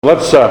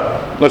Let's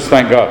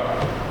thank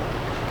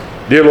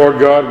God. Dear Lord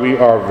God, we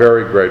are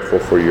very grateful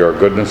for your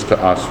goodness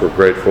to us. We're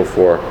grateful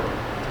for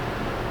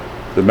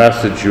the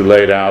message you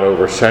laid out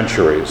over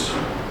centuries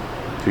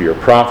to your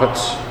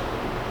prophets,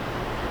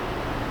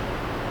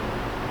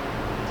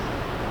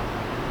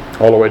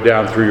 all the way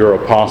down through your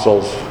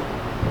apostles,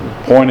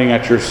 pointing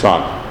at your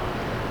Son.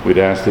 We'd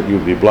ask that you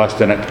be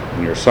blessed in it.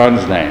 In your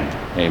Son's name,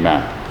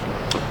 amen.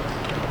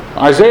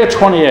 Isaiah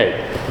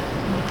 28.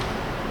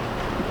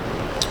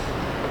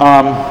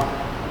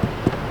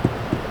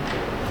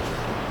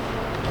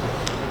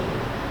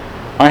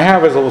 I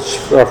have as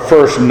a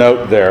first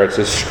note there, it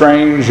says,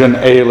 strange and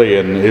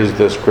alien is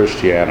this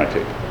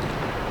Christianity.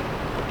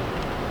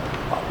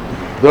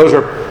 Those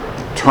are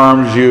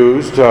terms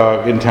used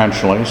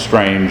intentionally,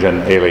 strange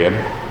and alien.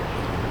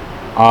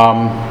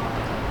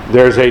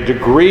 There's a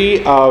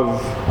degree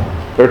of,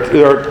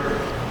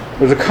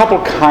 there's a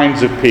couple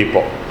kinds of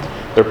people.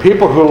 There are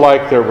people who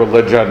like their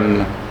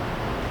religion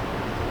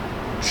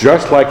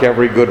just like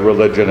every good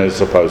religion is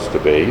supposed to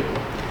be.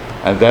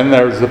 And then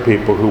there's the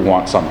people who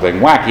want something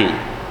wacky.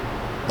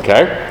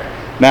 Okay?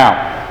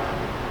 Now,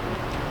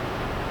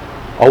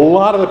 a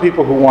lot of the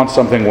people who want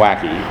something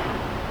wacky,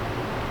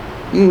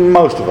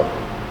 most of them,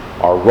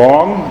 are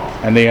wrong,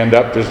 and they end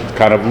up just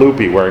kind of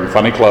loopy, wearing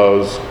funny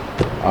clothes,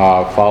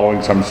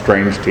 following some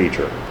strange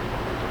teacher.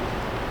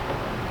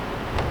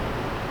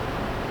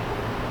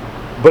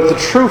 But the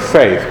true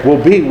faith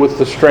will be with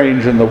the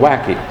strange and the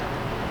wacky.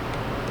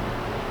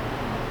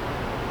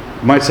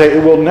 You might say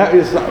it will.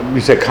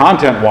 You say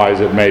content-wise,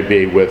 it may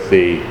be with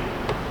the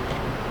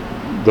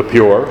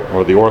pure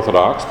or the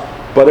orthodox,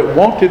 but it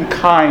won't in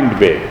kind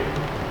be.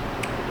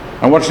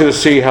 I want you to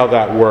see how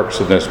that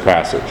works in this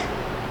passage.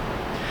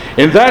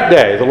 In that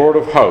day, the Lord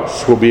of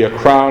hosts will be a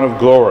crown of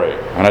glory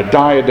and a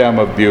diadem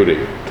of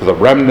beauty to the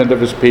remnant of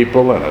his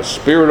people, and a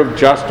spirit of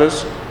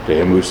justice to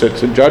him who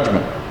sits in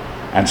judgment,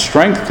 and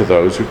strength to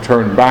those who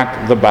turn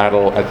back the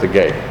battle at the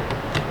gate.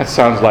 That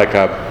sounds like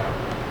an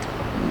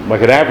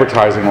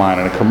advertising line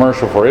in a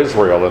commercial for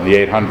Israel in the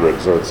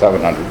 800s or the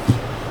 700s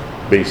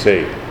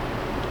BC.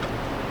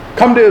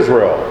 Come to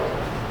Israel,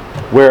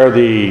 where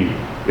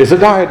is a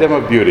diadem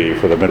of beauty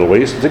for the Middle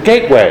East. It's a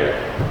gateway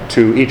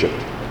to Egypt.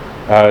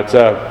 It's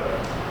a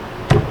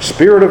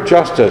spirit of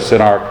justice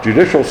in our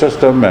judicial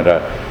system,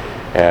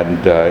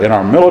 and in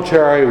our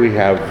military we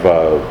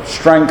have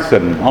strength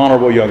and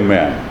honorable young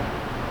men.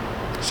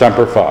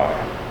 Semper Fi.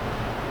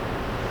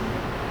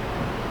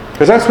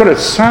 Because that's what it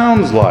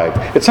sounds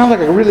like. It sounds like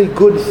a really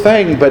good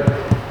thing, but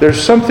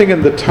there's something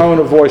in the tone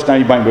of voice. Now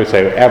you might be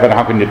say, Evan,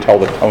 how can you tell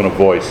the tone of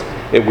voice?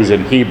 It was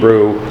in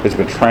Hebrew. It's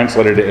been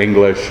translated to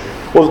English.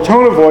 Well, the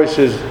tone of voice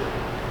is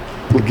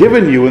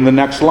given you in the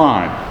next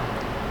line.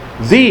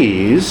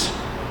 These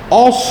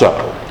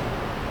also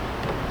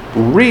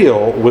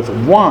reel with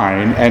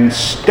wine and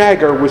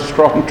stagger with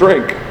strong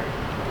drink.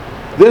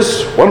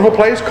 This wonderful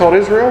place called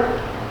Israel,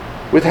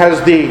 which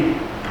has the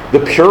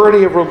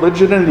purity of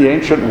religion in the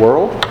ancient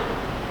world,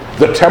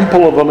 the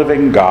temple of the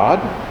living God,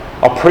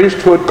 a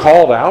priesthood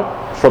called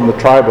out from the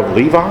tribe of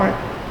Levi,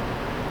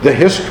 the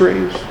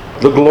histories,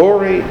 the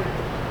glory,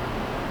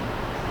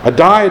 a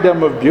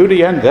diadem of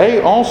beauty, and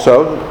they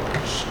also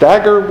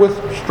stagger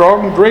with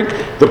strong drink.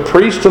 The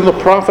priest and the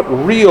prophet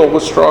reel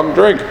with strong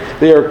drink.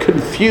 They are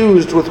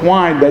confused with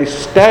wine. They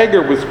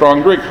stagger with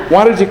strong drink.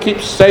 Why does he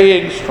keep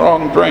saying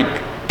strong drink?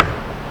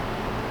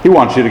 He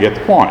wants you to get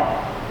the point.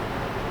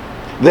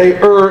 They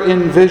err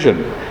in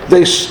vision.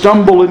 They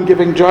stumble in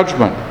giving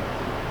judgment.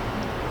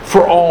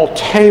 For all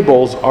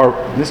tables are,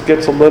 this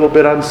gets a little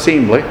bit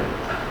unseemly,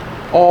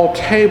 all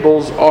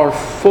tables are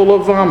full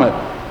of vomit.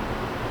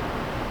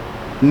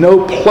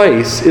 No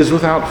place is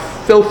without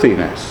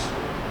filthiness.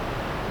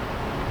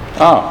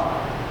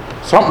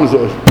 Something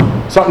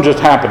just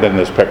happened in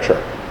this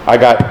picture. I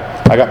got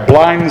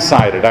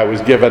blindsided. I was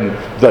given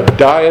the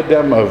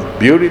diadem of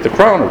beauty, the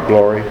crown of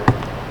glory,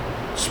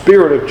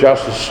 spirit of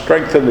justice,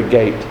 strength in the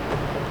gate,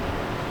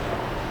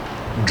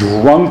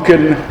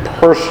 drunken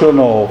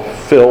personal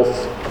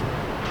filth,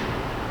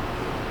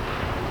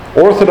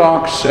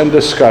 orthodox and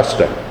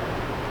disgusting.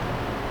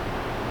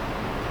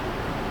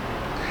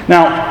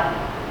 Now,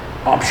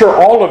 I'm sure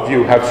all of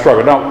you have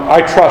struggled. Now, I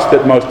trust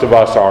that most of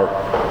us are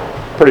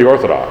pretty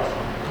orthodox.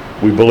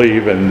 We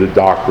believe in the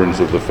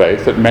doctrines of the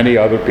faith that many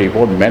other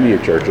people in many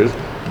churches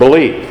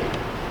believe.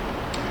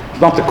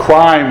 It's not the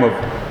crime of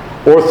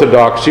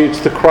orthodoxy, it's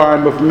the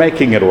crime of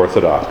making it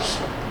orthodox.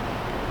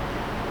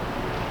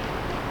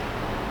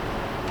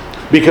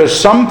 Because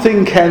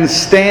something can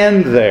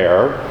stand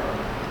there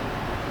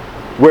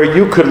where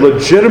you could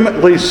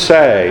legitimately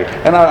say,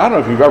 and I don't know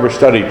if you've ever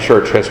studied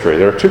church history.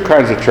 There are two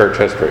kinds of church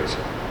histories.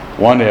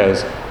 One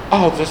is,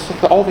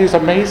 all these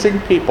amazing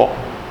people,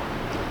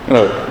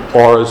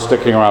 auras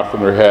sticking out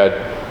from their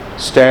head,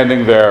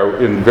 standing there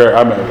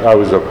I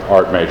was an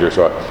art major,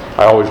 so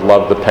I always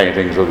loved the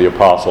paintings of the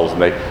apostles,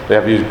 and they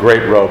have these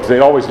great robes. They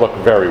always look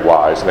very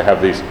wise. They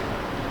have these,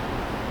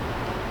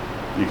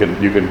 you can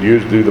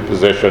do the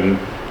position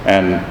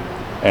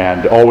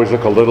and always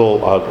look a little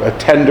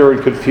tender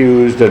and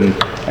confused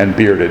and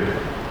bearded.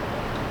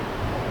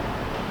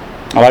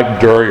 I like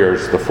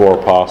Durier's The Four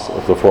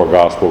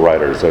Gospel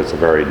Writers. It's a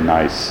very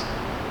nice,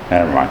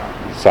 never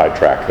mind,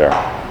 sidetrack there.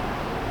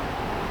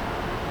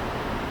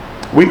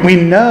 We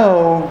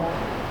know,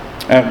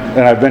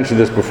 and I've mentioned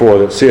this before,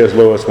 that C.S.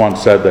 Lewis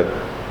once said that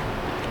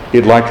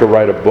he'd like to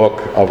write a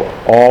book of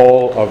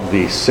all of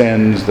the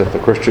sins that the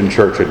Christian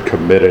church had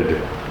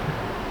committed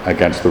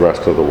against the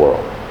rest of the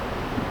world.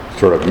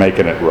 Sort of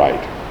making it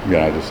right.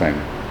 Just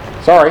saying,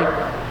 sorry,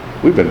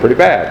 we've been pretty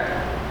bad.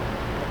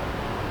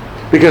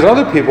 Because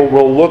other people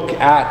will look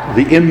at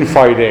the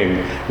infighting,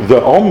 the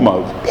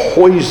almost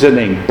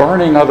poisoning,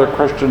 burning other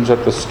Christians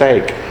at the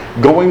stake,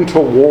 going to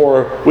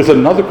war with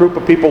another group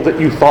of people that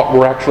you thought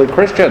were actually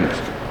Christians.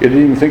 You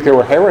didn't even think they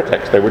were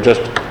heretics. They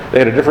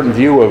had a different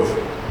view of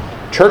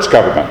church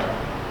government.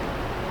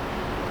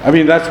 I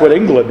mean, that's what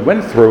England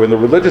went through in the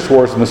religious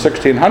wars in the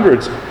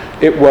 1600s.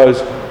 It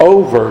was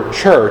over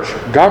church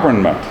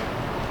government,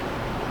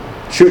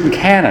 shooting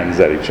cannons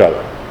at each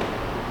other.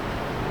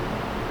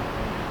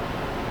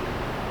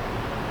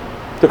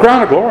 The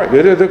crown of glory,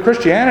 the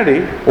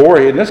Christianity, or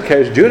in this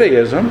case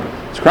Judaism,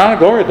 its crown of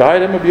glory,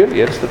 diadem of beauty.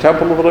 It's the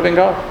temple of the living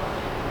God.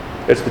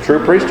 It's the true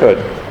priesthood.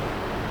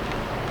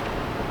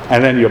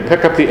 And then you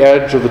pick up the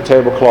edge of the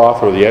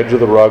tablecloth or the edge of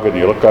the rug and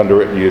you look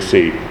under it and you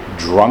see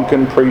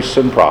drunken priests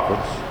and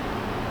prophets,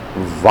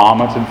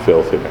 vomit and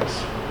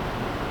filthiness.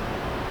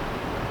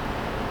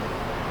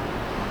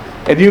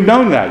 And you've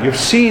known that. You've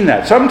seen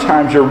that.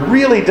 Sometimes you're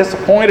really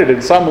disappointed in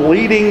some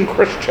leading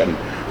Christian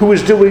who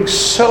is doing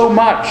so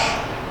much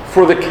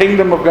for the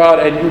kingdom of God,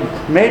 and you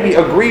maybe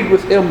agreed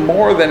with him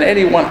more than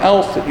anyone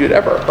else that you'd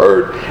ever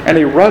heard, and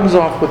he runs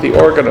off with the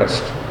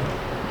organist.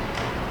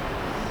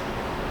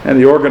 And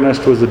the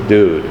organist was a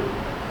dude.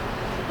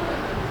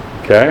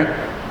 Okay?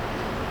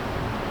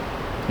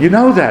 You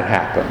know that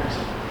happens.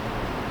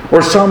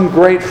 Or some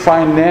great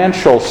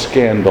financial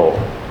scandal.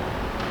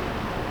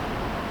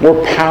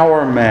 Or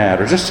power mad.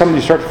 Or just somebody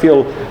you start to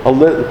feel a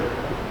little...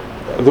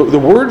 The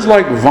words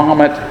like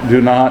vomit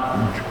do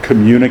not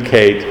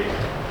communicate,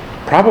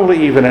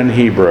 probably even in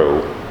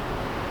Hebrew,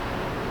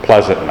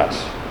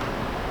 pleasantness.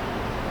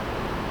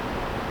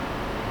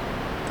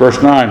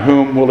 Verse 9,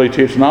 whom will he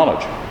teach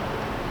knowledge?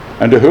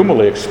 And to whom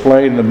will he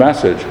explain the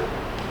message?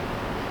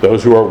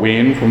 Those who are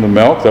weaned from the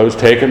milk, those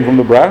taken from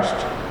the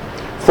breast?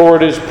 For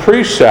it is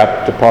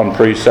precept upon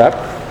precept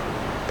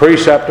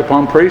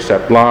upon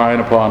precept, line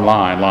upon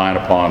line, line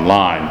upon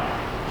line.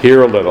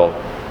 Here a little,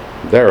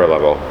 there a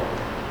little.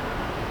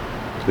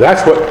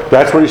 That's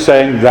what he's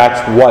saying,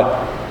 that's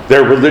what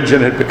their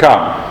religion had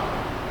become.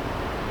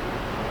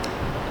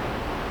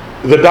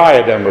 The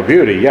diadem of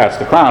beauty, yes.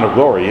 The crown of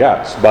glory,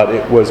 yes. But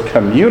it was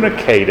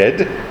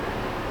communicated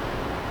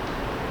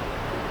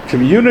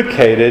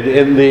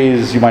in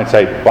these, you might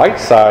say,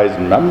 bite-sized,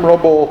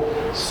 memorable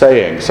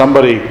sayings.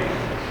 Somebody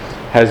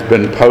has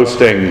been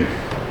posting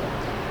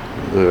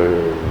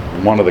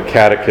one of the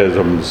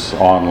catechisms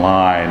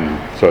online,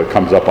 so it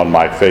comes up on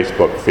my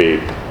Facebook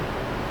feed.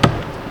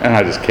 And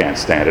I just can't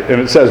stand it.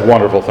 And it says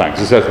wonderful things.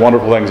 It says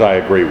wonderful things I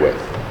agree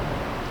with.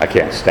 I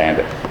can't stand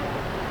it.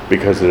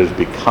 Because it has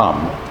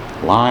become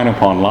line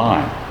upon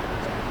line,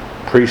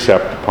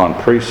 precept upon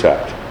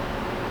precept.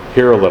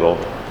 Here a little,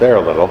 there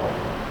a little.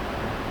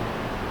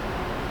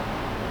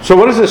 So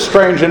what is this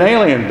strange and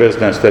alien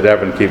business that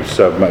Evan keeps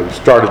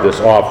started this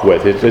off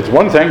with? It's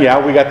one thing, we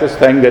got this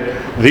thing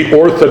that the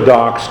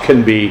Orthodox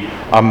can be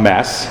a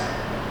mess.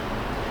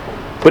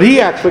 But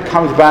he actually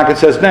comes back and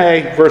says,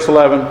 nay, verse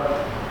 11,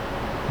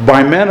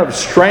 by men of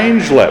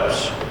strange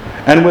lips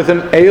and with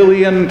an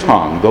alien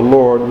tongue, the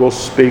Lord will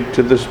speak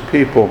to this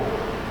people,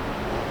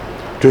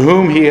 to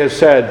whom he has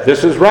said,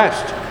 this is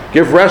rest.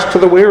 Give rest to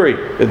the weary.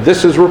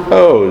 This is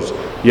repose.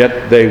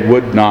 Yet they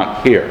would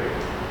not hear.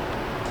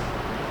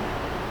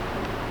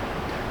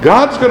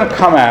 God's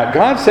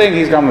saying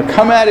he's going to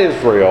come at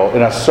Israel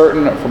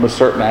from a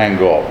certain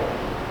angle.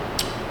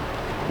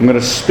 I'm going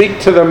to speak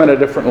to them in a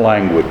different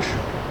language.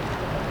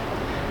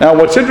 Now,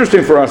 what's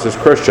interesting for us as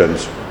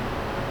Christians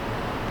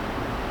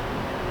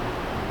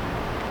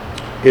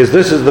is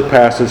this is the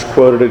passage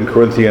quoted in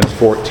Corinthians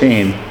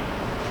 14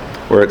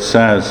 where it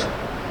says,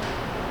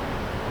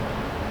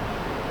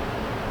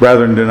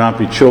 rather do not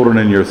be children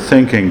in your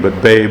thinking,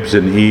 but babes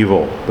in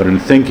evil. But in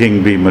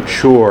thinking be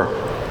mature.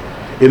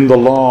 In the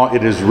law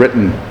it is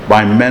written,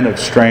 by men of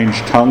strange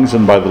tongues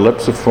and by the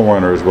lips of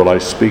foreigners will I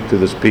speak to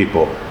this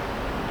people.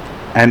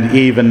 And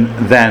even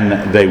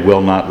then they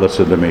will not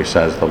listen to me,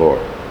 says the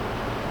Lord.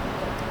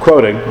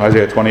 Quoting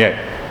Isaiah 28.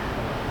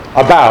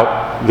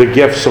 About the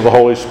gifts of the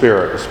Holy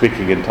Spirit,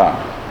 speaking in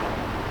tongues.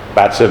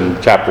 That's in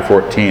chapter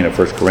 14 of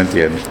 1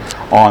 Corinthians,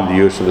 on the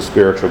use of the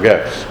spiritual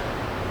gifts.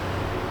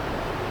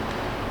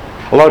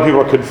 A lot of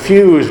people are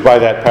confused by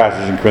that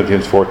passage in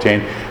Corinthians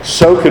 14.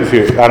 So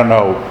confused. I don't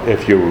know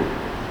if you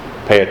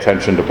pay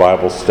attention to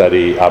Bible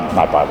study.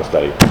 Not Bible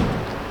study.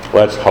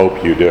 Let's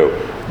hope you do.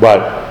 But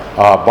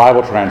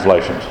Bible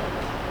translations.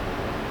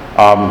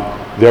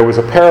 There was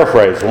a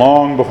paraphrase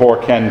long before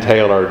Ken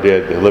Taylor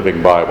did the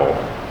Living Bible.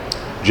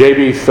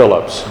 J.B.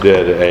 Phillips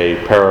did a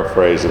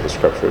paraphrase of the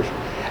Scriptures.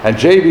 And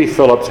J.B.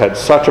 Phillips had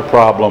such a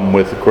problem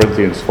with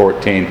Corinthians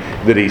 14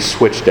 that he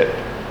switched it.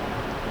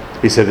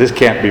 He said, this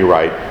can't be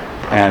right,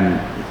 and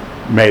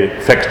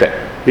fixed it.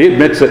 He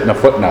admits it in a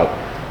footnote,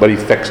 but he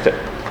fixed it.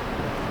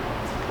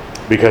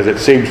 Because it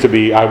seems to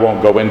be, I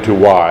won't go into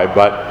why,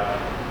 but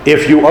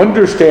if you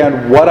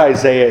understand what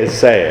Isaiah is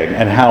saying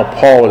and how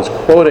Paul is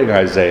quoting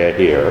Isaiah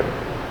here,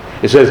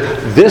 it says,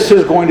 this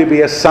is going to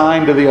be a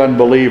sign to the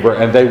unbeliever,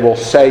 and they will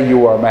say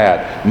you are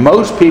mad.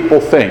 Most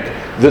people think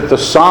that the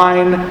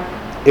sign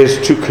is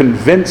to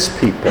convince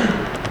people.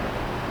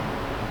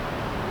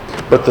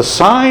 But the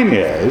sign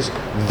is,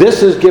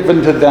 this is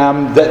given to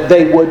them that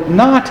they would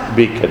not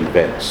be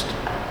convinced.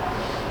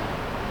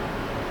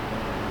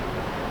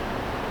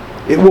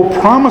 It will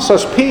promise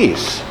us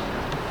peace.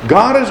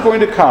 God is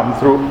going to come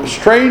through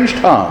strange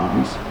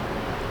tongues,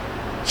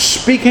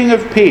 speaking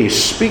of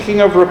peace, speaking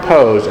of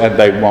repose, and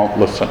they won't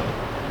listen.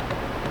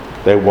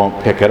 They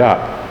won't pick it up.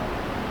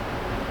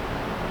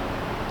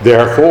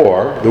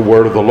 Therefore, the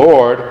word of the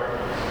Lord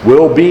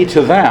will be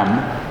to them,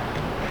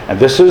 and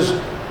this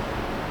is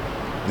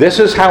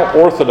how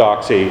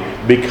orthodoxy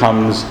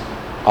becomes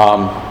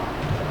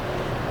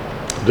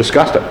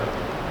disgusting.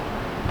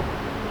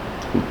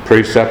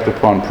 Precept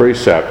upon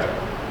precept,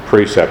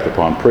 precept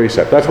upon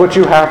precept. That's what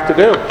you have to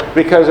do.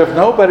 Because if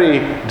nobody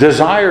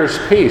desires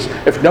peace,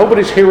 if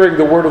nobody's hearing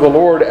the word of the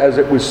Lord as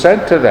it was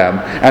sent to them,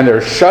 and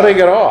they're shutting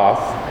it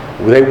off,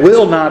 they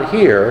will not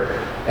hear,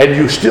 and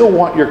you still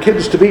want your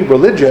kids to be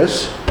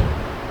religious,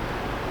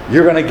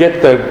 you're going to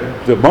get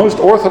the most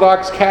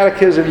orthodox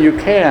catechism you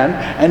can,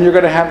 and you're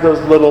going to have those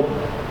little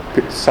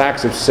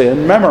sacks of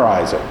sin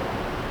memorize it.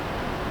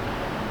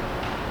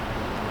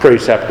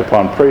 Precept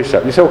upon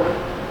precept. You say,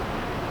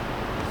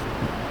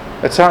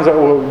 it sounds like,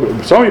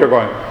 well, some of you are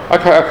going, I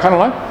kind of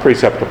like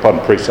precept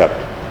upon precept.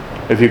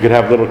 If you could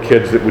have little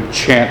kids that would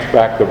chant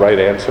back the right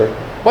answer.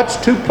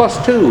 What's 2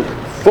 plus 2?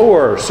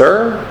 4,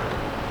 sir.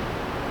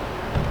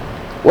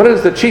 What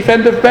is the chief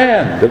end of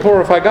man? To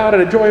glorify God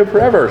and enjoy Him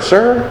forever,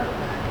 sir.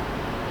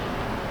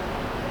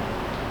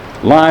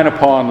 Line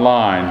upon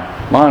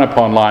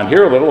line,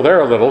 here a little,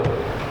 there a little.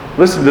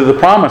 Listen to the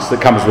promise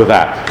that comes with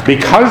that.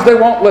 Because they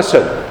won't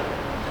listen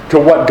to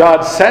what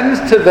God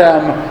sends to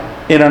them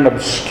in an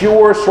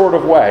obscure sort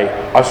of way,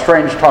 a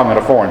strange tongue and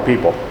a foreign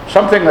people,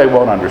 something they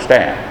won't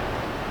understand.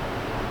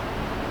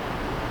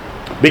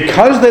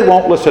 Because they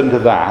won't listen to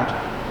that,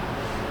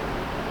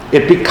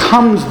 it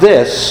becomes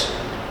this,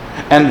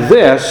 and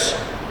this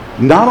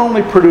not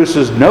only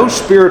produces no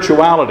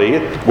spirituality,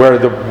 where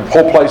the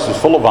whole place is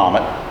full of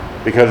vomit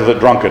because of the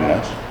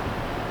drunkenness,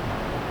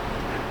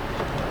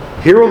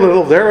 here a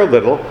little, there a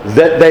little,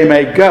 that they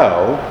may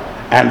go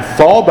and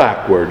fall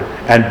backward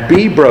and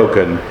be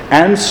broken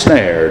and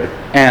snared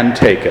and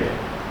taken.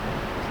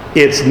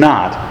 It's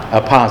not a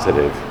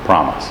positive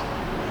promise.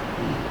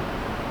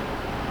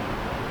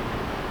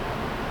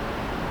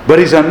 But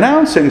he's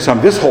announcing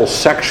this whole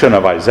section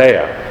of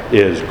Isaiah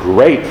is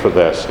great for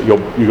this.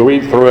 You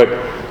read through it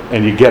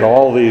and you get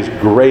all these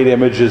great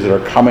images that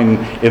are coming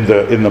in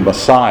the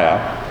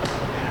Messiah.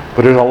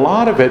 But there's a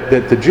lot of it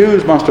that the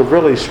Jews must have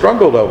really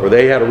struggled over.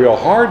 They had a real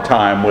hard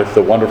time with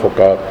the wonderful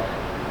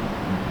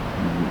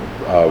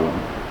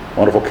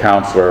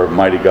counselor,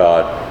 mighty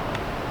God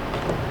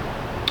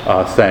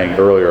thing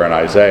earlier in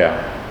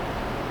Isaiah.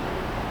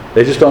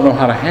 They just don't know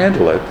how to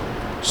handle it.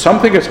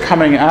 Something is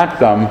coming at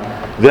them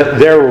that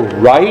their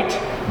right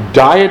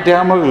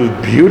diadem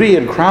of beauty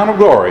and crown of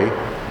glory,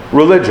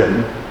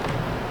 religion,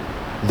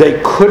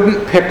 they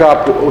couldn't pick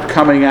up what was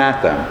coming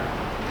at them.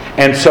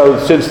 And so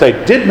since they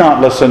did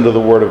not listen to the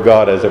Word of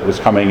God as it was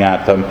coming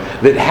at them,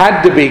 it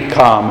had to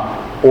become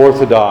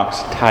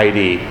orthodox,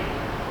 tidy,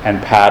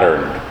 and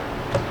patterned.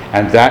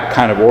 And that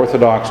kind of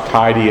orthodox,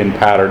 tidy, and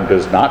pattern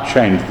does not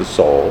change the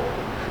soul,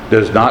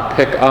 does not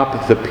pick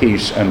up the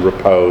peace and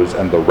repose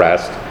and the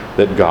rest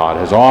that God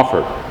has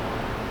offered.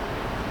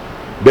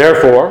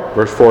 Therefore,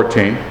 verse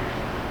 14,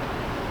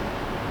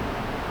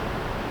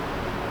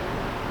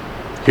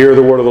 hear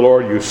the word of the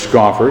Lord, you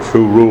scoffers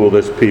who rule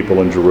this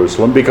people in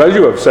Jerusalem, because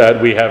you have said,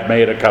 we have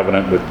made a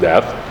covenant with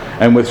death,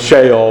 and with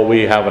Sheol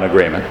we have an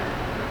agreement.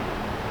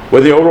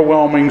 When the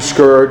overwhelming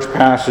scourge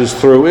passes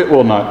through, it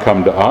will not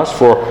come to us,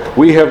 for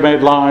we have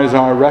made lies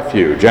our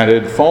refuge, and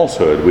in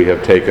falsehood we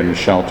have taken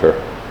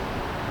shelter.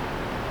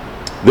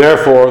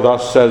 Therefore,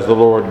 thus says the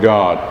Lord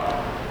God,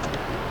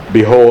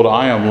 behold,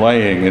 I am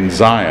laying in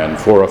Zion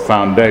for a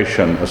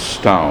foundation a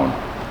stone,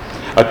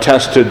 a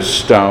tested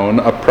stone,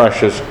 a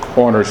precious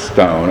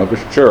cornerstone of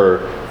a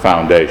sure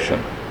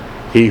foundation.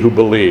 He who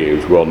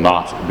believes will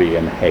not be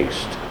in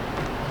haste.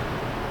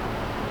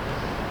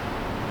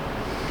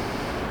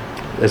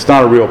 It's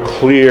not a real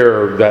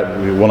clear that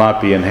we will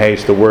not be in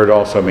haste. The word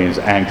also means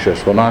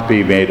anxious, will not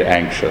be made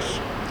anxious.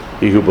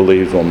 He who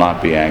believes will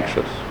not be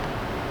anxious.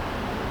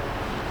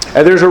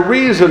 And there's a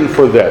reason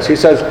for this. He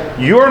says,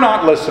 you're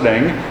not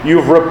listening.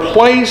 You've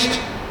replaced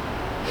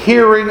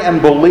hearing and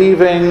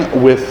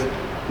believing with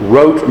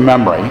rote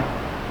memory.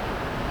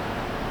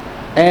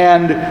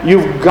 and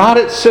you've got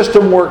its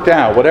system worked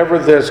out. Whatever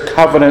this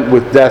covenant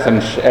with death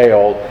and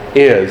Sheol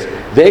is,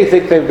 they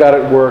think they've got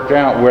it worked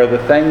out where the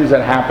things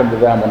that happen to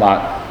them will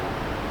not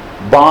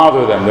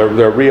bother them.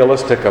 They're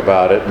realistic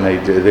about it, and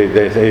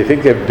they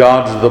think they've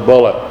dodged the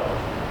bullet.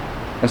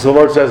 And so the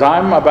Lord says,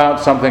 I'm about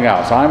something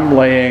else. I'm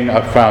laying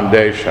a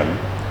foundation,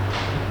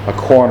 a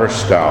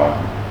cornerstone.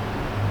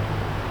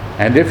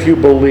 And if you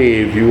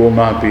believe, you will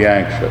not be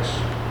anxious.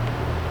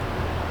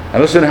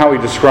 And listen how he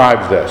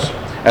describes this.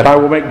 And I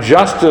will make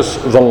justice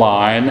the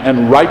line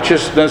and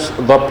righteousness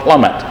the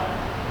plummet.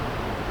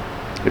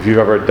 If you've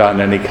ever done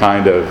any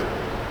kind of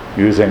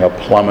using a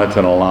plummet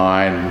and a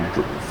line,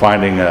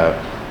 finding a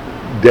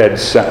dead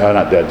center,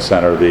 not dead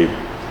center, the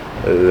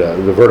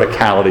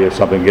verticality of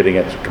something, getting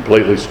it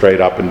completely straight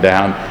up and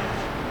down.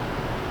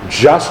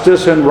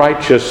 Justice and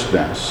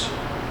righteousness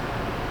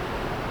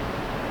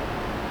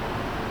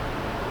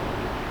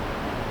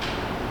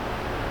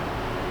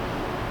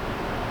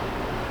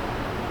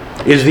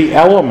is the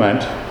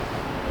element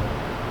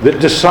that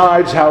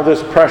decides how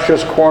this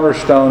precious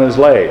cornerstone is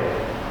laid.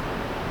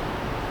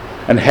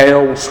 And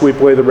hail will sweep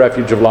away the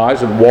refuge of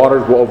lies, and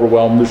waters will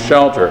overwhelm the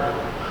shelter.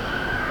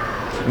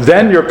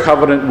 Then your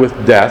covenant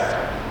with death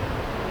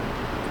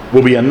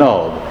will be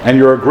annulled, and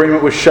your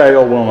agreement with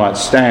Sheol will not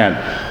stand.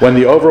 When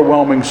the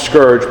overwhelming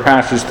scourge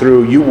passes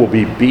through, you will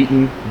be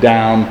beaten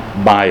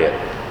down by it.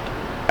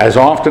 As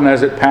often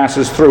as it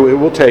passes through, it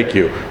will take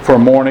you. For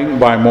morning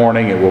by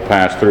morning it will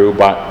pass through,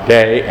 by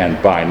day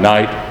and by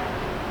night.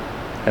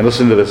 And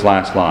listen to this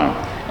last line.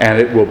 And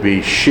it will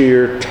be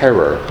sheer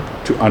terror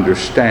to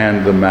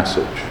understand the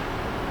message.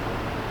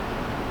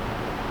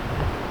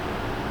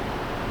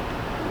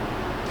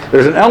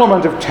 There's an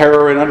element of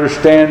terror in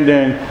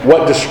understanding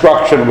what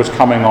destruction was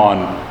coming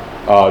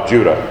on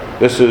Judah.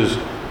 This is,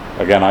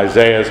 again,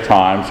 Isaiah's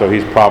time, so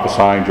he's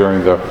prophesying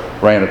during the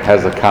reign of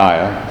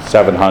Hezekiah,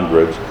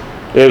 700s.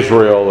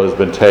 Israel has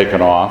been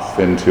taken off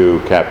into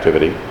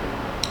captivity,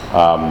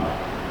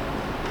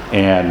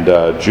 and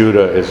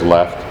Judah is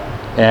left,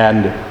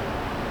 and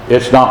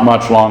it's not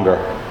much longer.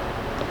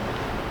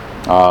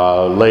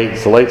 The late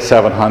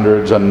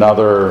 700s,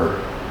 another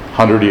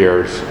 100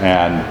 years,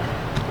 and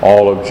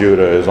all of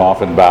Judah is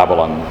off in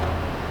Babylon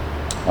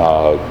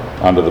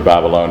under the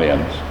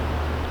Babylonians.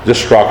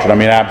 Destruction,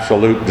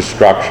 absolute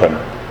destruction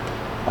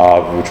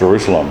of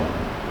Jerusalem.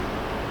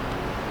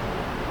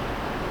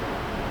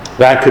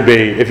 That could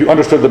be, if you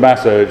understood the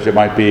message, it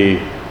might be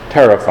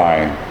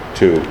terrifying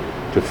to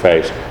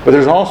face. But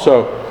there's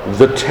also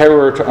the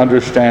terror to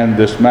understand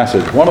this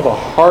message. One of the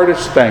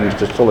hardest things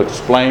to still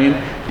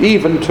explain,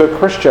 even to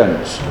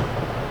Christians,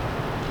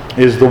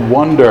 is the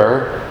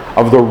wonder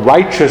of the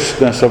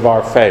righteousness of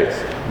our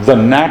faith, the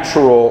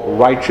natural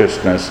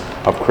righteousness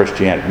of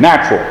Christianity.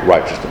 Natural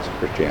righteousness of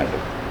Christianity.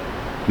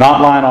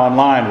 Not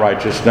line-on-line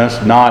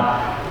righteousness,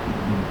 not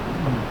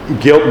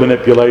guilt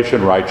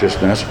manipulation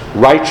righteousness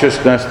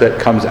that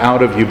comes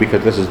out of you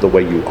because this is the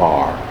way you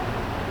are,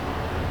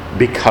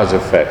 because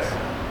of faith.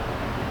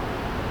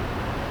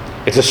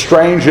 It's a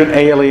strange and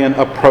alien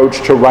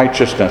approach to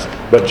righteousness,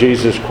 but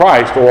Jesus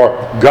Christ, or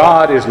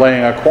God, is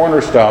laying a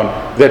cornerstone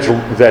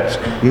that's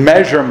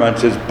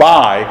measurement is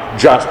by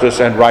justice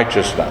and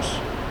righteousness.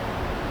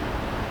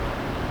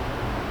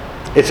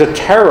 It's a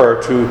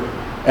terror to,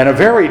 and a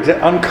very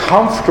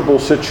uncomfortable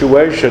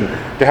situation,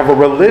 to have a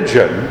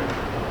religion,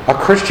 a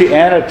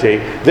Christianity,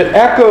 that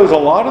echoes a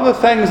lot of the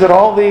things that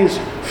all these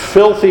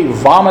filthy,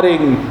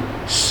 vomiting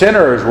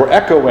sinners were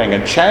echoing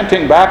and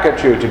chanting back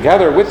at you,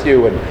 together with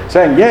you, and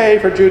saying, yay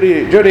for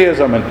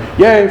Judaism, and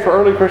yay for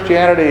early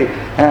Christianity,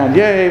 and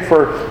yay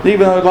for,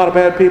 even though a lot of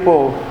bad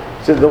people.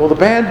 Said, well, the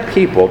bad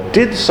people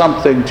did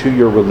something to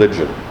your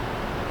religion.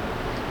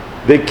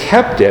 They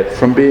kept it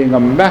from being a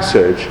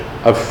message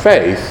of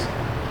faith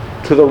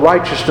to the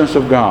righteousness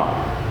of God.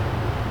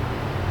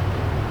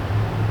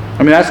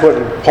 That's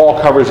what Paul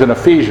covers in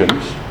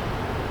Ephesians,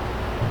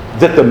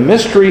 that the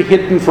mystery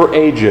hidden for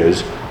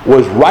ages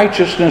was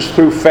righteousness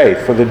through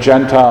faith for the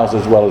Gentiles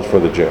as well as for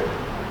the Jew.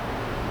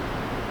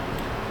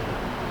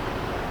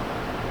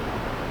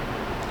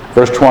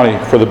 Verse 20,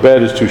 for the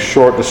bed is too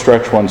short to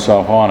stretch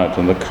oneself on it,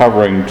 and the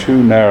covering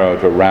too narrow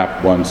to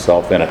wrap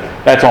oneself in it.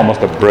 That's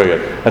almost a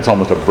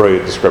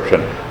brilliant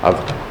description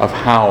of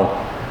how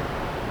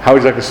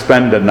he's like to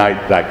spend a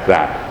night like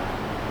that,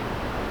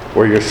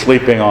 where you're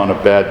sleeping on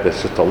a bed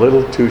that's just a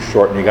little too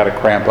short and you got to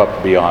cramp up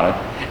to be on it,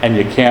 and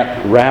you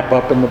can't wrap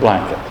up in the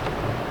blanket.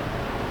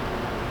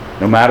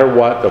 No matter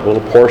what, the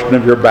little portion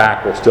of your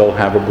back will still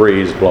have a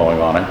breeze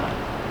blowing on it.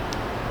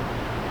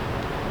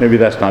 Maybe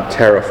that's not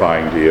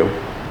terrifying to you.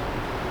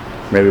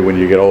 Maybe when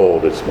you get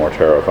old it's more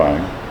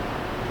terrifying.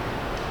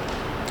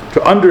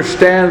 To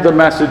understand the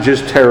message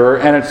is terror,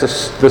 and it's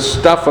the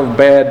stuff of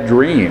bad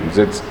dreams.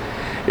 It's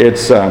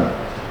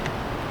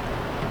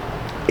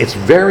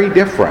very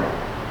different.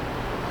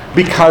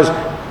 Because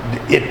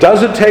it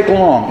doesn't take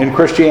long in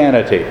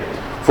Christianity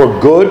for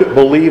good,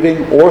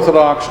 believing,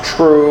 orthodox,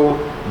 true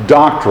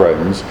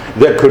doctrines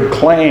that could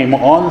claim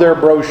on their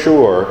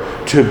brochure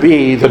to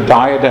be the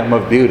diadem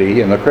of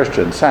beauty in the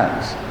Christian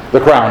sense. the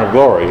crown of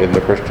glory in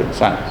the Christian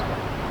sense.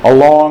 A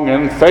long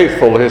and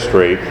faithful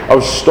history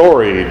of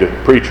storied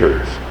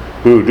preachers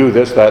who do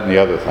this, that, and the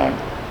other thing.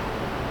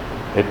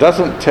 It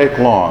doesn't take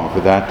long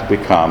for that to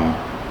become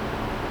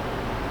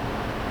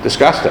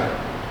disgusting,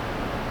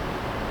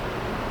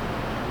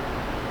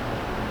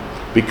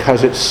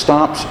 because it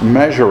stops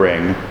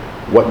measuring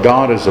what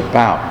God is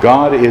about.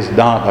 God is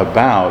not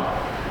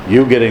about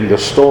you getting the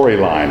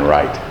storyline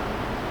right.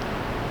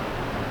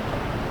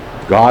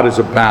 God is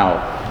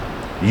about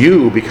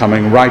you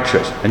becoming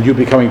righteous and you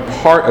becoming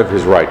part of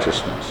his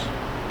righteousness.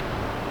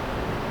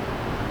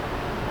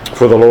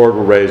 For the Lord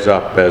will raise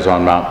up as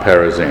on Mount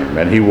Perazim,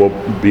 and he will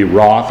be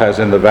wroth as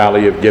in the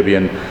valley of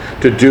Gibeon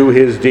to do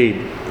his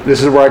deed.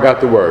 This is where I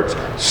got the words.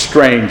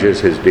 Strange is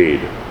his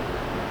deed,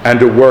 and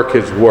to work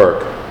his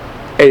work.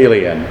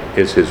 Alien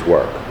is his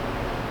work.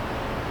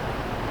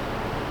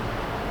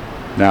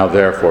 Now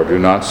therefore do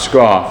not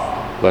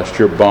scoff, lest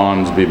your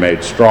bonds be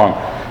made strong.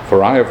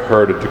 For I have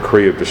heard a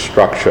decree of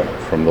destruction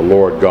from the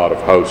Lord God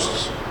of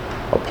hosts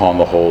upon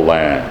the whole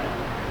land.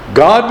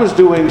 God was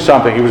doing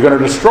something. He was going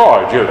to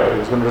destroy Judah. He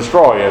was going to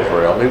destroy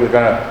Israel. He was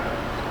going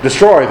to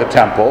destroy the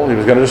temple. He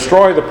was going to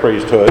destroy the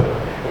priesthood.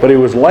 But he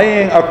was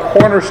laying a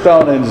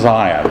cornerstone in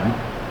Zion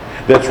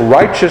that's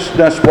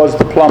righteousness was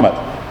the plummet.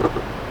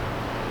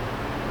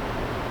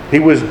 He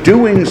was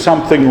doing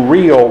something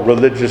real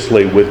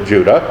religiously with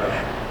Judah,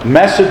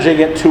 messaging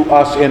it to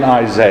us in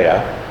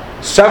Isaiah,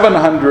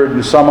 700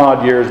 and some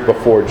odd years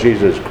before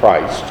Jesus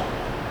Christ.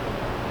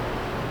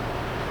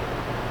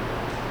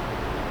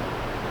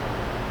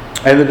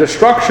 And the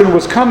destruction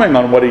was coming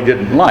on what he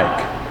didn't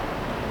like.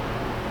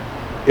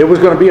 It was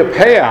going to be a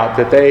payout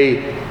that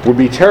they would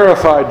be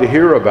terrified to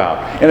hear about.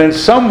 And in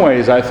some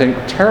ways, I think,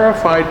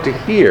 terrified to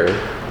hear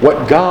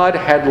what God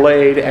had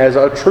laid as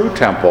a true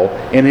temple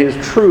in his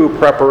true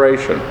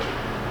preparation.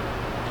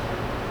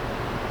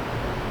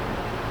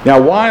 Now,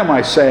 why am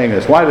I saying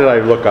this? Why did I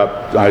look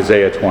up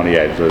Isaiah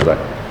 28? So I was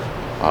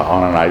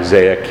on an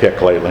Isaiah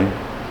kick lately.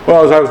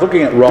 Well, as I was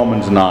looking at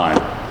Romans 9,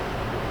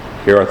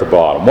 here at the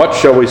bottom, what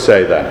shall we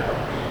say then?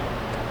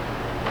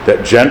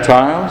 That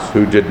Gentiles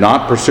who did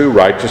not pursue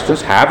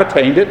righteousness have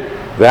attained it,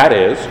 that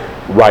is,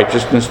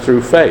 righteousness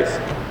through faith.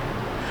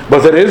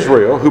 But that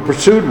Israel, who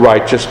pursued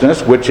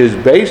righteousness, which is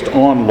based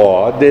on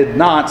law, did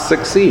not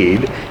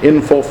succeed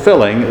in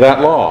fulfilling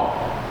that law.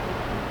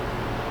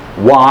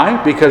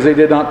 Why? Because they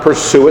did not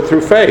pursue it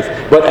through faith,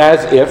 but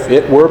as if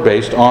it were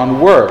based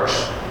on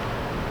works.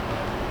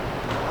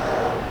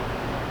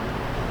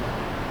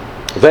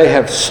 They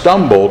have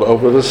stumbled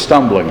over the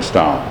stumbling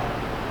stone.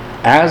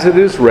 As it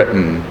is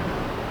written,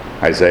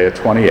 Isaiah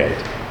 28,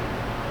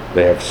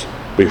 they have,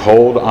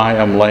 behold, I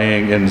am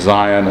laying in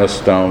Zion a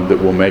stone that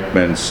will make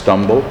men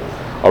stumble,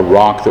 a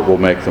rock that will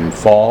make them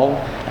fall,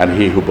 and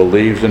he who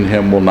believes in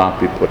him will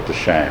not be put to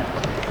shame.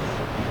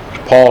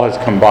 Paul has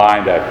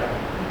combined a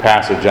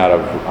passage out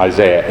of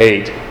Isaiah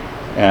 8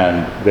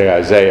 and the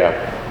Isaiah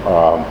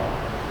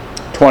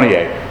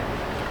 28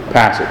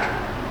 passage.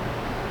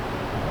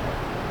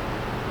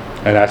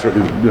 And that's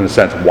in a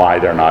sense why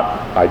they're not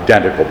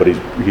identical, but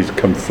he's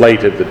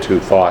conflated the two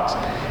thoughts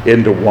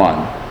into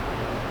one.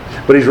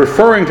 But he's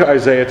referring to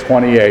Isaiah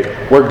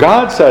 28, where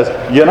God says,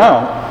 you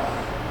know,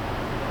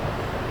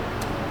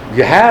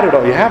 you had it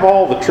all, you have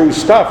all the true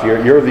stuff.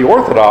 You're the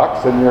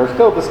Orthodox, and you're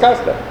still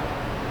disgusting.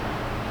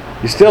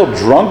 You're still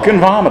drunk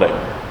and vomiting.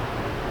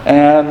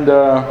 And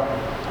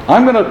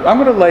I'm going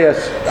to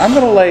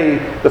lay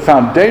the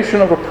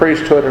foundation of a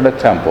priesthood and a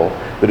temple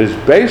that is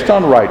based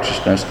on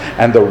righteousness,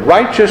 and the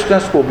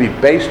righteousness will be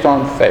based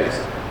on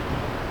faith.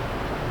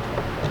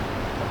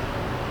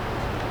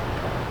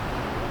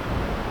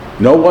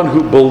 No one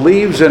who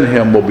believes in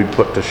him will be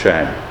put to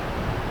shame.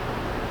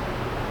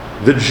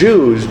 The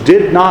Jews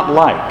did not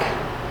like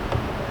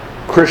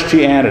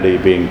Christianity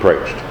being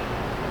preached.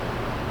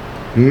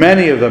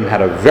 Many of them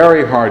had a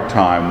very hard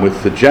time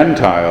with the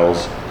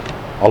Gentiles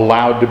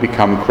allowed to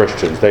become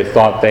Christians. They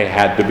thought they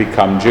had to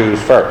become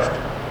Jews first.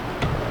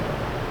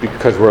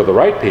 Because we're the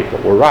right people,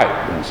 we're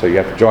right. And so you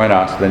have to join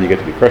us, and then you get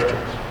to be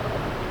Christians.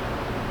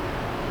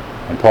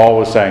 And Paul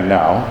was saying,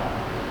 no,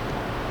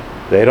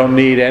 they don't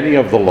need any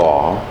of the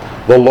law.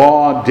 The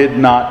law did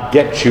not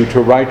get you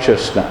to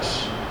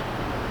righteousness.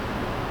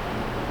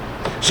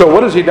 So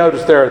what does he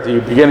notice there at the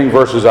beginning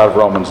verses out of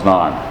Romans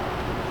 9?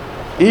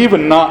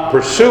 Even not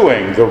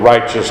pursuing the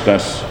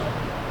righteousness,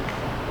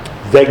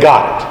 they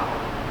got it.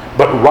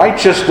 But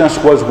righteousness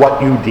was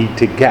what you need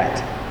to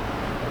get.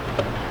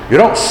 You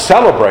don't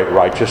celebrate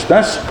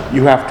righteousness,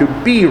 you have to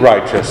be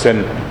righteous.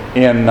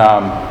 In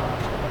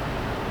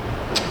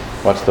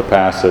what's the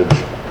passage?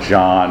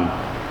 John,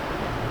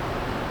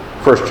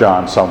 1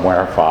 John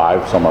somewhere,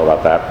 5, somewhere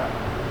about that.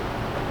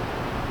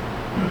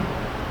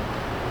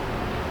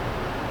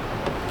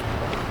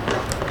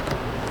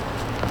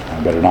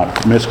 I better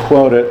not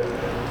misquote it.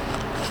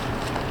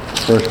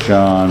 1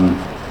 John,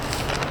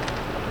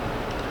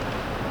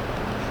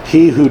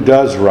 he who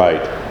does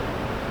right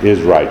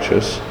is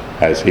righteous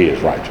as he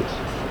is righteous.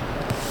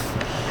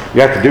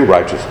 You have to do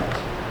righteousness.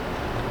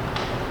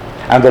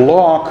 And the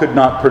law could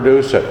not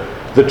produce it.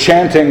 The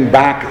chanting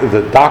back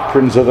the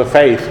doctrines of the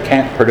faith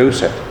can't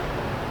produce it.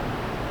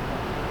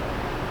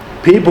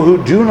 People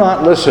who do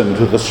not listen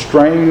to the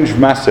strange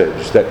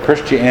message that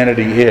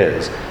Christianity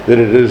is, that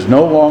it is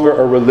no longer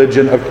a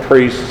religion of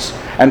priests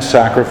and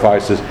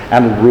sacrifices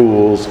and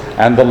rules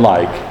and the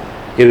like.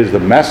 It is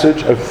the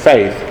message of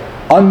faith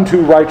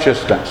unto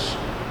righteousness.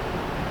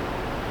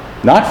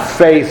 Not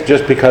faith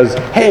just because,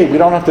 hey, we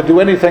don't have to do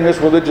anything this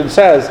religion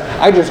says,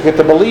 I just get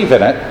to believe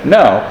in it.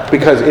 No,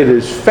 because it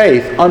is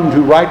faith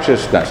unto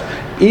righteousness.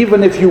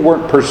 Even if you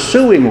weren't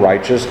pursuing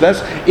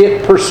righteousness,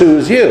 it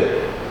pursues you.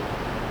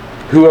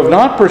 Who have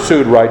not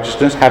pursued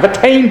righteousness have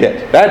attained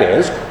it. That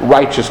is,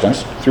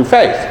 righteousness through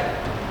faith.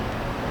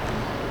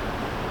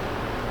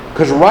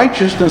 Because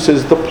righteousness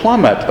is the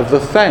plummet of the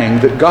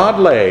thing that God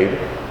laid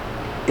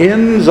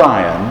in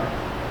Zion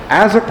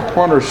as a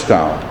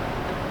cornerstone.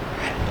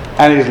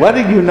 And He's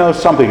letting you know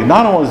something.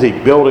 Not only is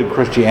He building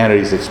Christianity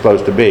as it's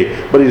supposed to be,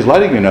 but He's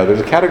letting you know there's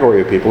a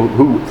category of people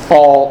who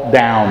fall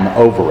down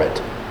over it,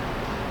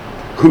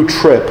 who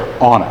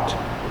trip on it.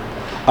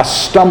 A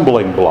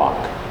stumbling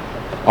block.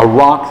 A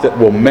rock that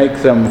will make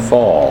them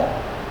fall.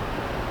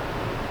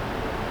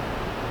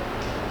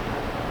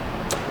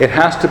 It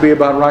has to be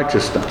about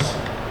righteousness.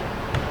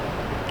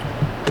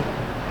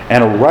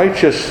 And a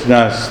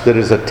righteousness that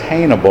is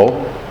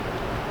attainable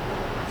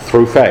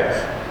through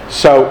faith.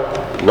 So,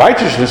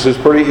 righteousness is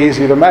pretty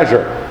easy to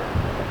measure.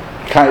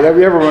 Have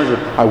you ever measured,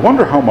 I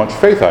wonder how much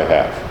faith I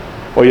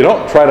have? Well, you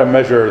don't try to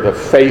measure the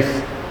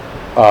faith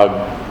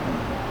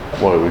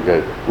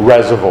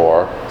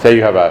reservoir. Say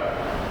you have a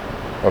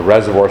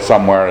reservoir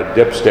somewhere, a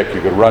dipstick,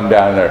 you could run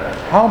down there.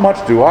 How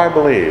much do I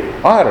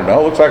believe? I don't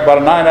know, looks like about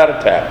a 9 out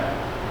of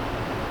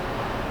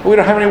 10. We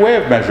don't have any way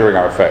of measuring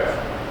our faith.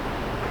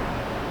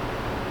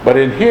 But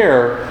in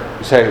here,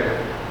 you say,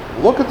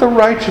 look at the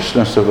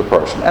righteousness of the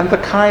person and the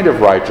kind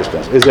of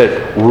righteousness. Is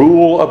it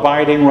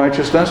rule-abiding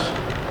righteousness?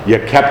 You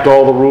kept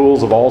all the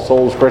rules of All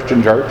Souls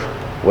Christian Church,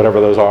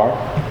 whatever those are,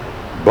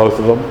 both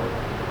of them.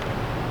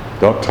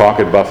 Don't talk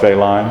at buffet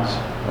lines.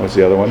 What's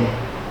the other one?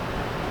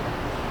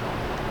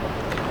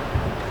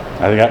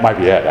 I think that might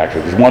be it,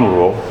 actually. There's one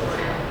rule.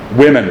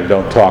 Women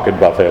don't talk at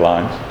buffet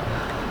lines.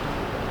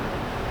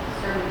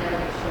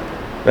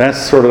 That's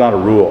sort of not a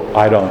rule.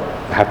 I don't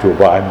have to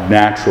abide. I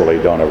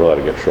naturally don't ever let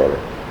it get shorter.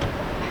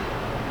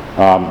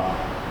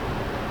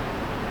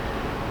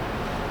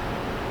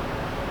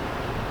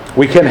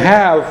 We can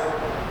have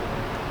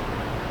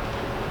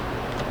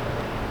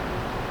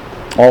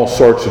all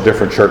sorts of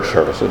different church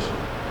services.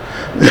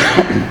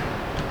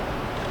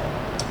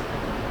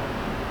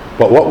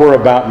 But what we're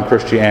about in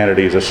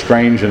Christianity is a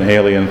strange and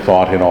alien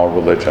thought in all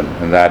religion,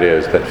 and that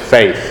is that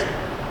faith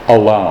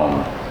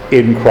alone,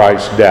 in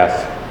Christ's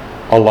death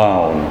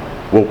alone,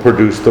 will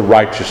produce the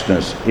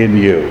righteousness in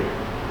you.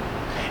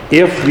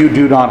 If you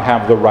do not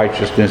have the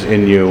righteousness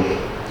in you,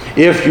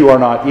 if you are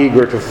not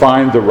eager to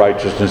find the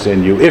righteousness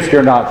in you, if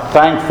you're not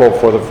thankful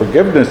for the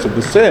forgiveness of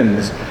the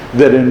sins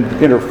that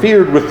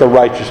interfered with the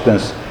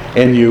righteousness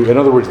in you, in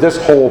other words, this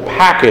whole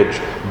package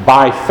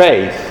by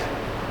faith,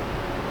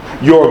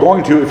 you're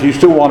going to, if you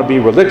still want to be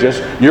religious,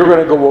 you're going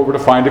to go over to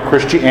find a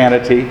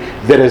Christianity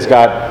that has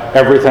got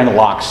everything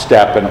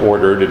lockstep and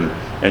ordered,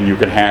 and you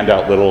can hand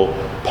out little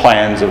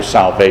plans of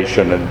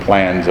salvation and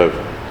plans of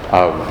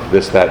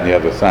this, that, and the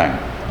other thing.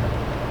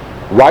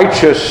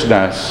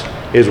 Righteousness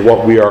is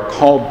what we are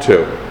called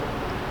to.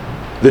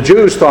 The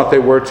Jews thought they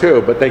were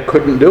too, but they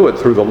couldn't do it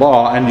through the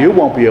law, and you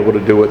won't be able to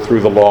do it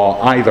through the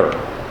law either.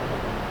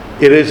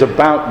 It is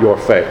about your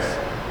faith.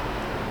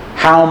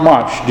 How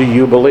much do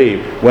you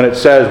believe? When it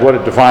says what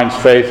it defines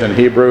faith in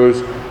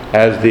Hebrews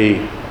as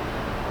the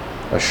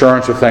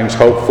assurance of things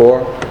hoped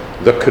for,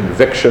 the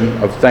conviction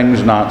of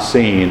things not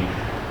seen,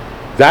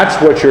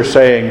 that's what you're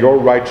saying your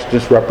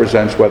righteousness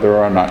represents, whether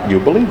or not you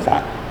believe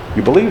that.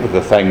 You believe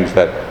the things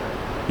that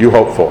you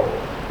hope for.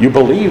 You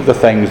believe the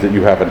things that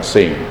you haven't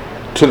seen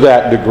to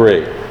that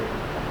degree.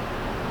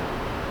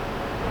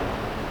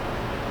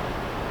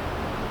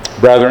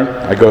 Brethren,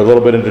 I go a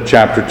little bit into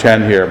chapter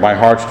 10 here. My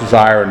heart's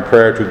desire and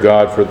prayer to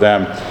God for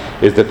them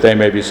is that they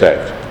may be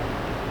saved.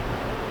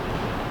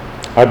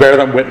 I bear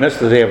them witness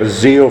that they have a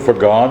zeal for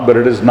God, but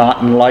it is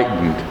not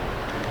enlightened.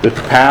 The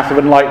path of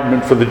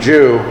enlightenment for the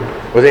Jew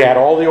was they had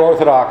all the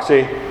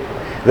orthodoxy,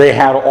 they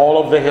had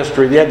all of the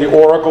history, they had the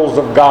oracles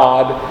of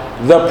God,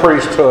 the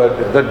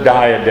priesthood, the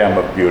diadem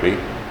of beauty,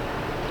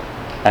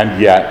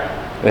 and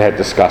yet they had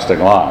disgusting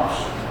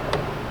lives.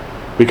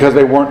 Because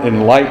they weren't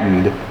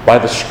enlightened by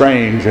the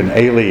strange and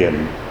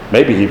alien,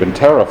 maybe even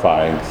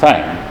terrifying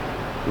thing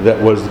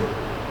that was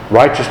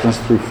righteousness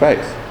through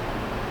faith,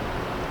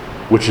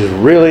 which is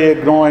really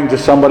annoying to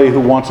somebody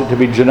who wants it to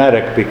be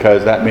genetic,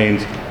 because that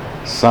means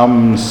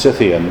some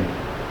Scythian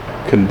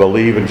can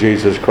believe in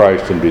Jesus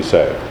Christ and be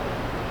saved,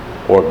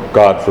 or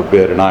God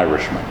forbid, an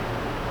Irishman.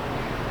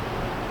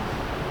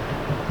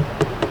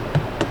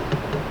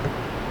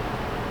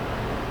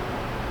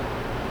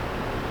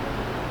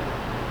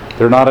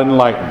 They're not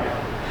enlightened.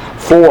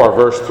 4,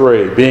 verse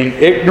 3, being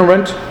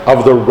ignorant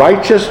of the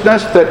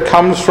righteousness that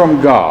comes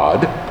from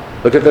God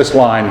Look at this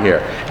line here.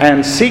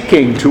 And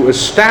seeking to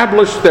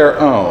establish their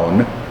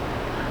own,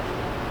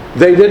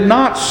 they did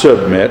not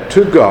submit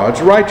to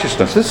God's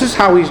righteousness. This is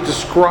how he's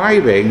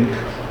describing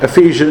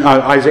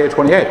Isaiah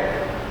 28.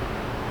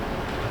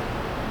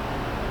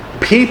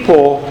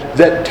 People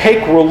that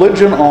take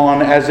religion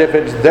on as if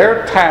it's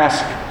their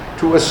task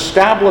to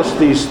establish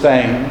these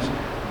things,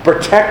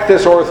 protect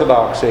this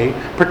orthodoxy,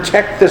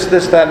 protect this,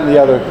 that, and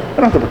the other. They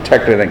don't have to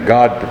protect anything.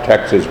 God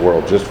protects his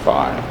world just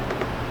fine.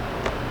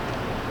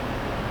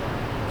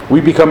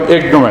 We become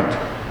ignorant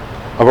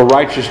of a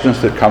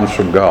righteousness that comes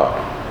from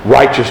God.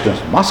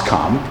 Righteousness must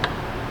come.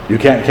 You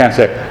can't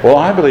say, well,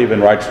 I believe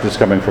in righteousness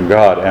coming from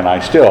God, and I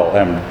still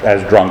am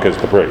as drunk as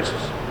the priests.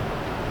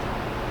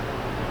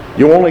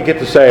 You only get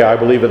to say, I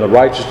believe in the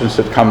righteousness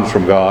that comes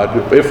from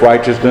God, if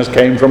righteousness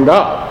came from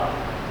God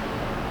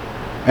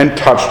and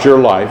touched your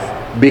life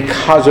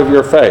because of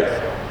your faith.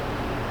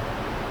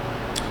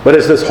 But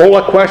it's this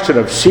whole question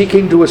of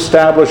seeking to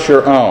establish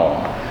your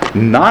own,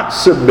 not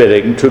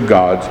submitting to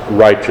God's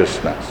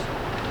righteousness.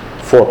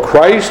 For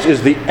Christ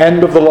is the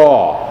end of the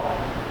law,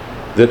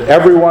 that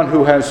everyone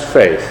who has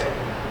faith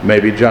may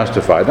be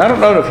justified. And I don't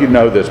know if you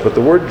know this, but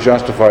the word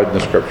justified in the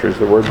Scripture is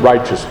the word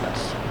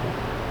righteousness.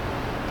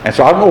 And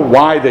so I don't know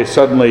why they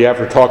suddenly,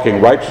 after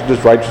talking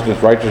righteousness,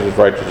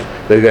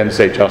 they then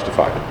say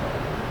justified.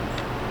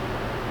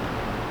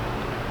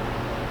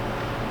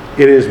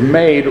 It is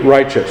made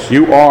righteous.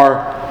 You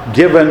are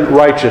given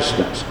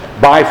righteousness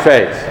by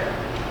faith.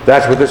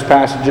 That's what this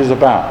passage is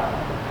about.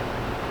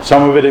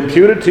 Some of it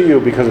imputed to you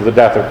because of the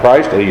death of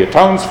Christ, and he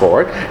atones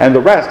for it, and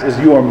the rest is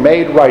you are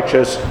made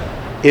righteous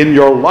in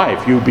your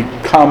life. You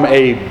become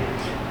a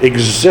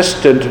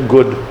existent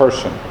good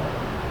person.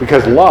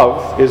 Because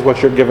love is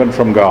what you're given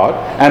from God,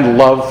 and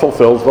love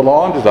fulfills the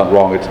law and does not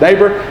wrong its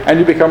neighbor, and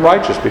you become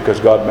righteous because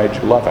God made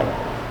you loving.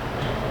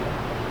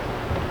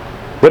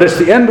 But it's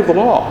the end of the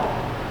law.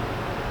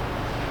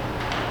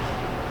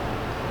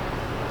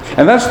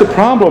 And that's the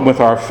problem with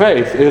our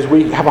faith, is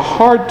we have a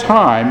hard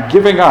time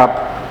giving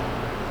up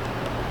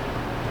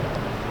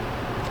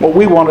what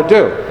we want to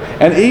do.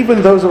 And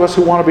even those of us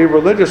who want to be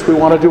religious, we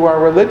want to do our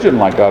religion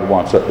like God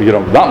wants it.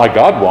 Not like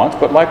God wants,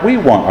 but like we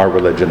want our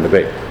religion to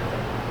be.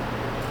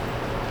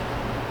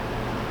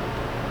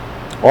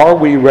 Are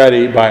we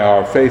ready by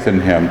our faith in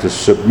him to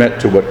submit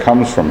to what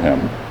comes from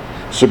him,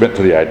 submit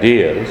to the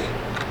ideas?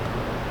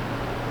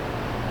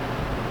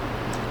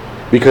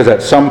 Because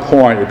at some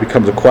point it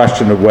becomes a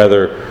question of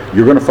whether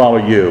you're going to follow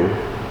you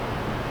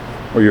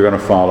or you're going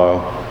to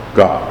follow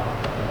God.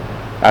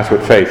 That's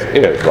what faith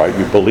is, right?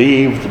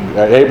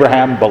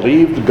 Abraham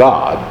believed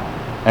God,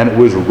 and it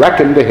was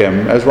reckoned to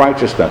him as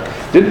righteousness.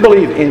 Didn't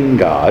believe in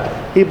God,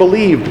 he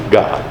believed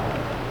God.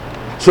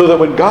 So that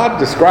when God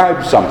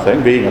describes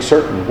something being a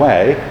certain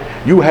way,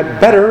 you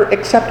had better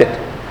accept it.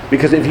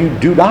 Because if you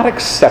do not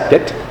accept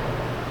it,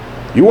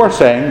 you are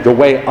saying the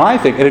way I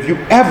think. And if you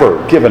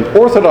ever give an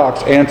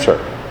orthodox answer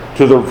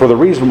for the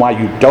reason why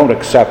you don't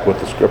accept what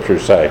the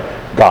Scriptures say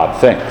God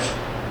thinks,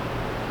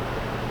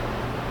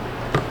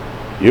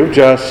 you've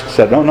just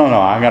said, no,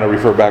 I got to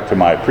refer back to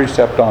my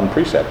precept on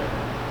precept.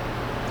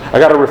 I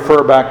got to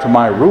refer back to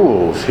my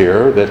rules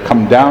here that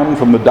come down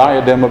from the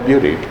diadem of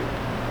beauty.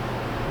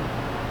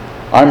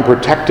 I'm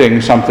protecting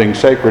something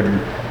sacred,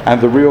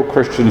 and the real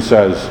Christian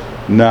says,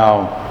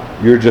 no,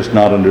 you're just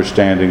not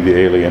understanding the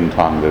alien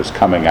tongue that's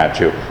coming at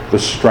you, the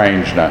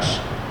strangeness.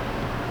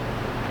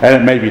 And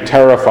it may be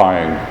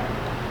terrifying,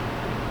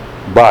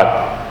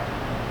 but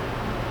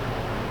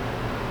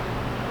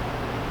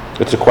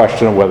it's a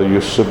question of whether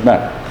you submit,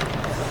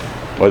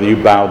 whether you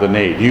bow the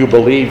knee. Do you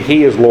believe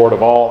he is Lord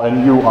of all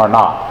and you are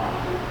not?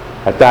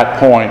 At that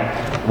point,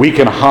 we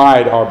can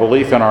hide our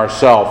belief in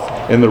ourselves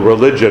in the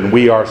religion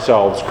we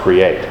ourselves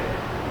create.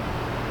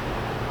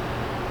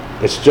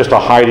 It's just a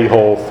hidey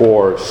hole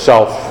for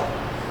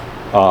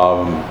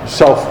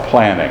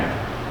self-planning,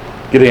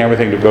 getting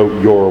everything to go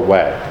your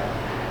way.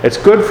 It's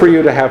good for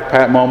you to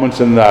have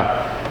moments in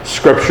the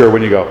Scripture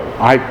when you go,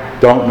 I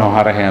don't know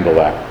how to handle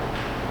that.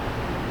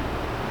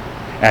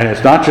 And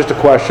it's not just a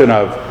question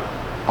of,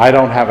 I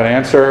don't have an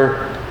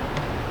answer,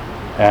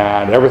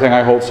 and everything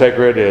I hold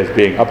sacred is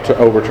being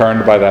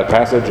overturned by that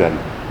passage, and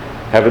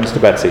heavens to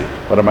Betsy.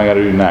 What am I going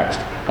to do next?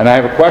 And I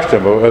have a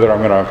question about whether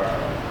I'm going to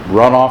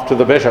run off to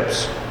the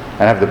bishops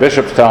and have the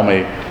bishops tell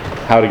me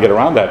how to get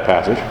around that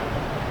passage.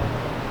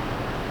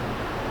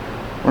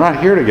 We're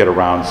not here to get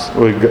around.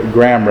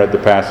 Graham read the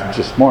passage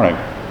this morning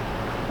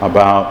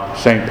about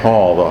St.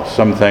 Paul,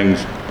 some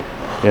things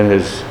in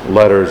his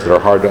letters that are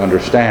hard to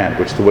understand,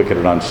 which the wicked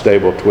and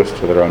unstable twist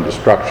to their own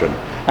destruction,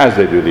 as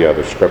they do the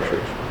other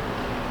Scriptures.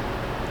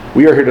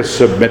 We are here to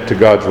submit to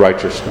God's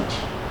righteousness.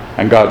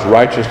 And God's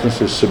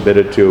righteousness is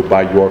submitted to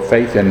by your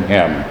faith in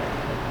him,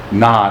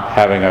 not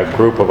having a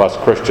group of us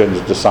Christians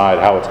decide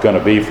how it's going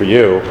to be for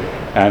you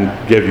and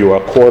give you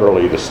a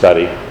quarterly to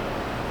study,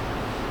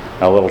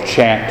 a little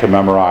chant to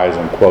memorize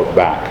and quote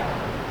back.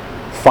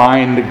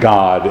 Find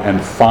God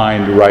and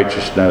find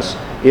righteousness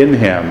in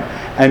him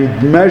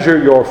and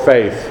measure your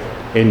faith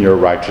in your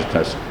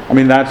righteousness. I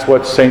mean, that's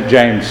what St.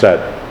 James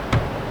said.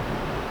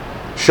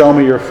 Show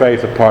me your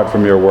faith apart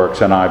from your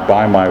works, and I,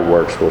 by my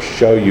works, will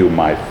show you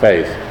my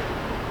faith.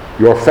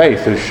 Your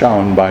faith is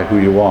shown by who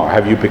you are.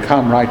 Have you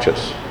become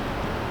righteous?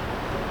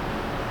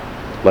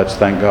 Let's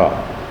thank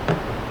God.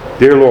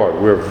 Dear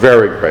Lord, we're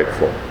very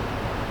grateful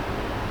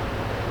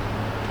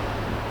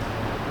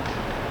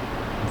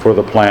for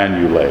the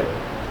plan you laid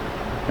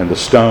and the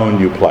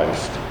stone you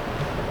placed,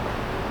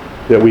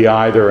 that we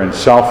either in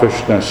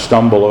selfishness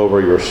stumble over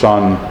your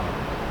Son,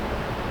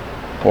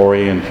 or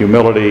in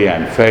humility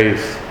and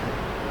faith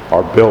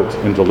are built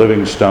into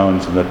living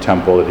stones in the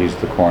temple that he's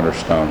the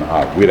cornerstone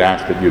of. We'd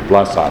ask that you'd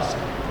bless us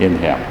in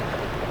him.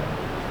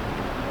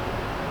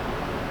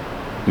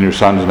 In your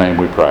Son's name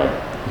we pray.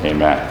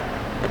 Amen.